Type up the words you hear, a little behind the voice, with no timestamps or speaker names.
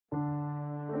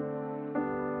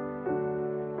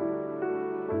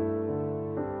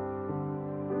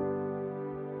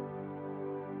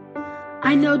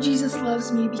I know Jesus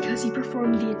loves me because he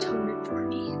performed the atonement for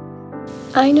me.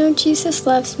 I know Jesus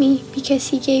loves me because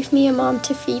he gave me a mom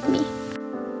to feed me.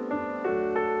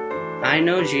 I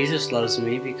know Jesus loves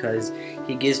me because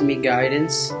he gives me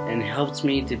guidance and helps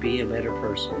me to be a better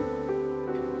person.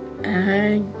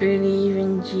 I believe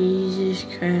in Jesus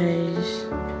Christ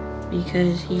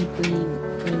because he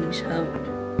brings hope.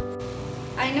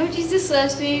 I know Jesus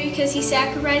loves me because he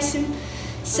sacrificed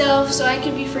himself so I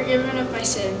could be forgiven of my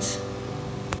sins.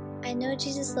 I know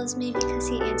Jesus loves me because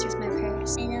he answers my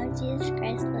prayers. I know Jesus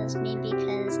Christ loves me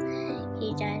because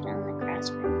he died on the cross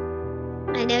for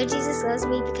me. I know Jesus loves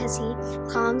me because he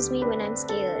calms me when I'm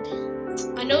scared.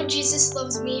 I know Jesus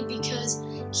loves me because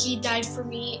he died for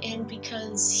me and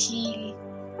because he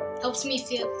helps me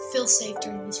feel safe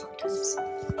during these hard times.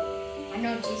 I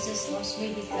know Jesus loves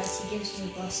me because he gives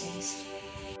me blessings.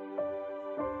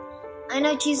 I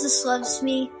know Jesus loves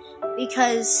me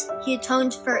because he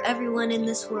atoned for everyone in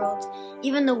this world,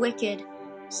 even the wicked.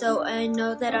 So I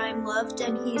know that I'm loved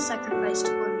and he sacrificed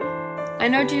for me. I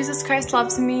know Jesus Christ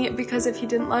loves me because if he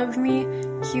didn't love me,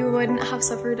 he wouldn't have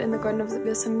suffered in the Garden of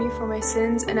Gethsemane for my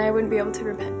sins and I wouldn't be able to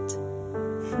repent.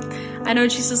 I know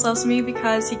Jesus loves me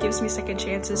because he gives me second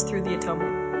chances through the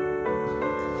atonement.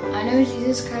 I know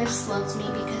Jesus Christ loves me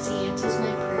because he answers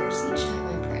my prayers each time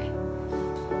I pray.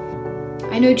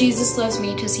 I know Jesus loves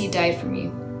me because he died for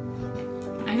me.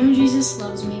 I know Jesus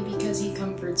loves me because he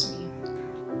comforts me.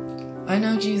 I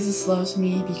know Jesus loves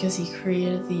me because he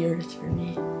created the earth for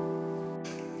me.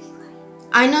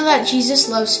 I know that Jesus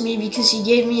loves me because he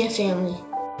gave me a family.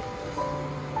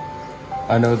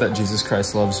 I know that Jesus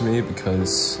Christ loves me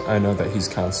because I know that he's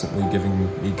constantly giving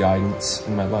me guidance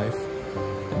in my life.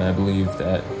 And I believe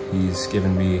that he's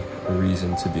given me a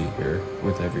reason to be here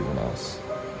with everyone else.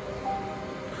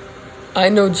 I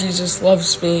know Jesus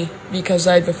loves me because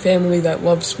I have a family that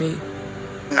loves me.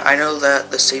 I know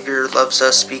that the Savior loves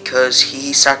us because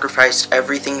he sacrificed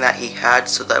everything that he had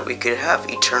so that we could have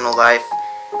eternal life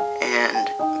and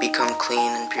become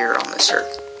clean and pure on this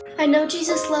earth. I know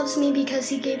Jesus loves me because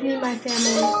he gave me my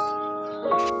family.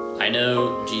 I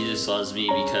know Jesus loves me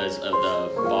because of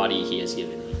the body he has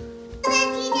given me. I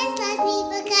know Jesus loves me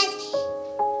because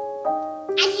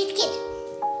I'm his kid.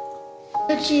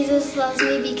 I know Jesus loves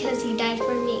me because he died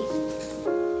for me.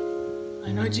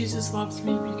 I know Jesus loves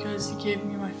me because he gave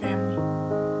me my family.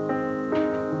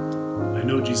 I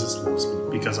know Jesus loves me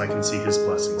because I can see his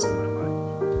blessings in my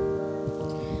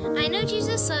life. I know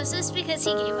Jesus loves us because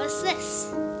he gave us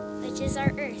this, which is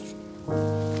our earth.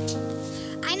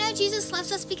 I know Jesus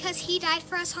loves us because he died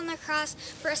for us on the cross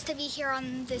for us to be here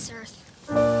on this earth.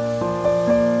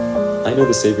 I know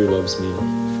the Savior loves me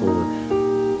for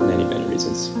many, many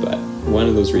reasons, but one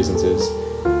of those reasons is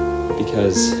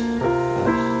because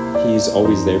he's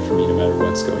always there for me no matter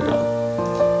what's going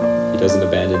on. He doesn't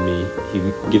abandon me. He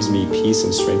gives me peace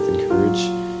and strength and courage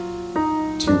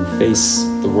to face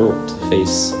the world, to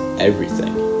face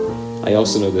everything. I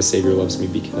also know the Savior loves me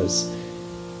because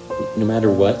no matter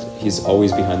what, he's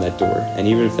always behind that door. And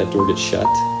even if that door gets shut,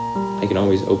 I can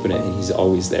always open it and he's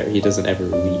always there. He doesn't ever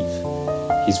leave.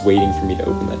 He's waiting for me to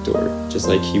open that door. Just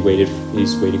like he's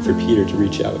waiting for Peter to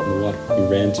reach out in the water. He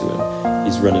ran to him.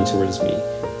 He's running towards me.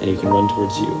 And he can run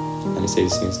towards you. And I say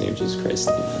this in his name, Jesus Christ.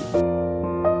 Amen.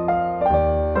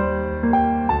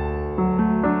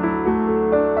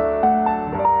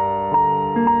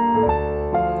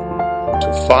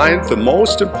 To find the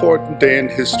most important day in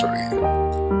history,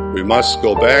 we must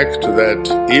go back to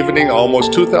that evening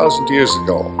almost 2,000 years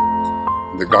ago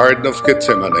in the Garden of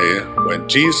Gethsemane when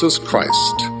Jesus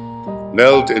Christ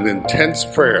knelt in intense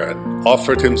prayer and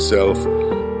offered himself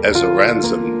as a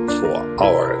ransom for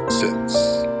our sins.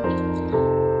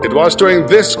 It was during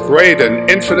this great and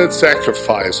infinite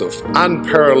sacrifice of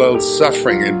unparalleled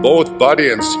suffering in both body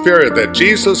and spirit that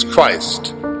Jesus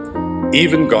Christ,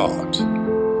 even God,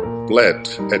 bled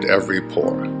at every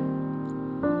pore.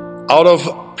 Out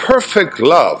of perfect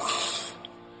love,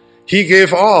 he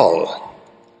gave all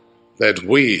that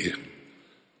we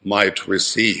might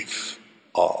receive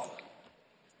all.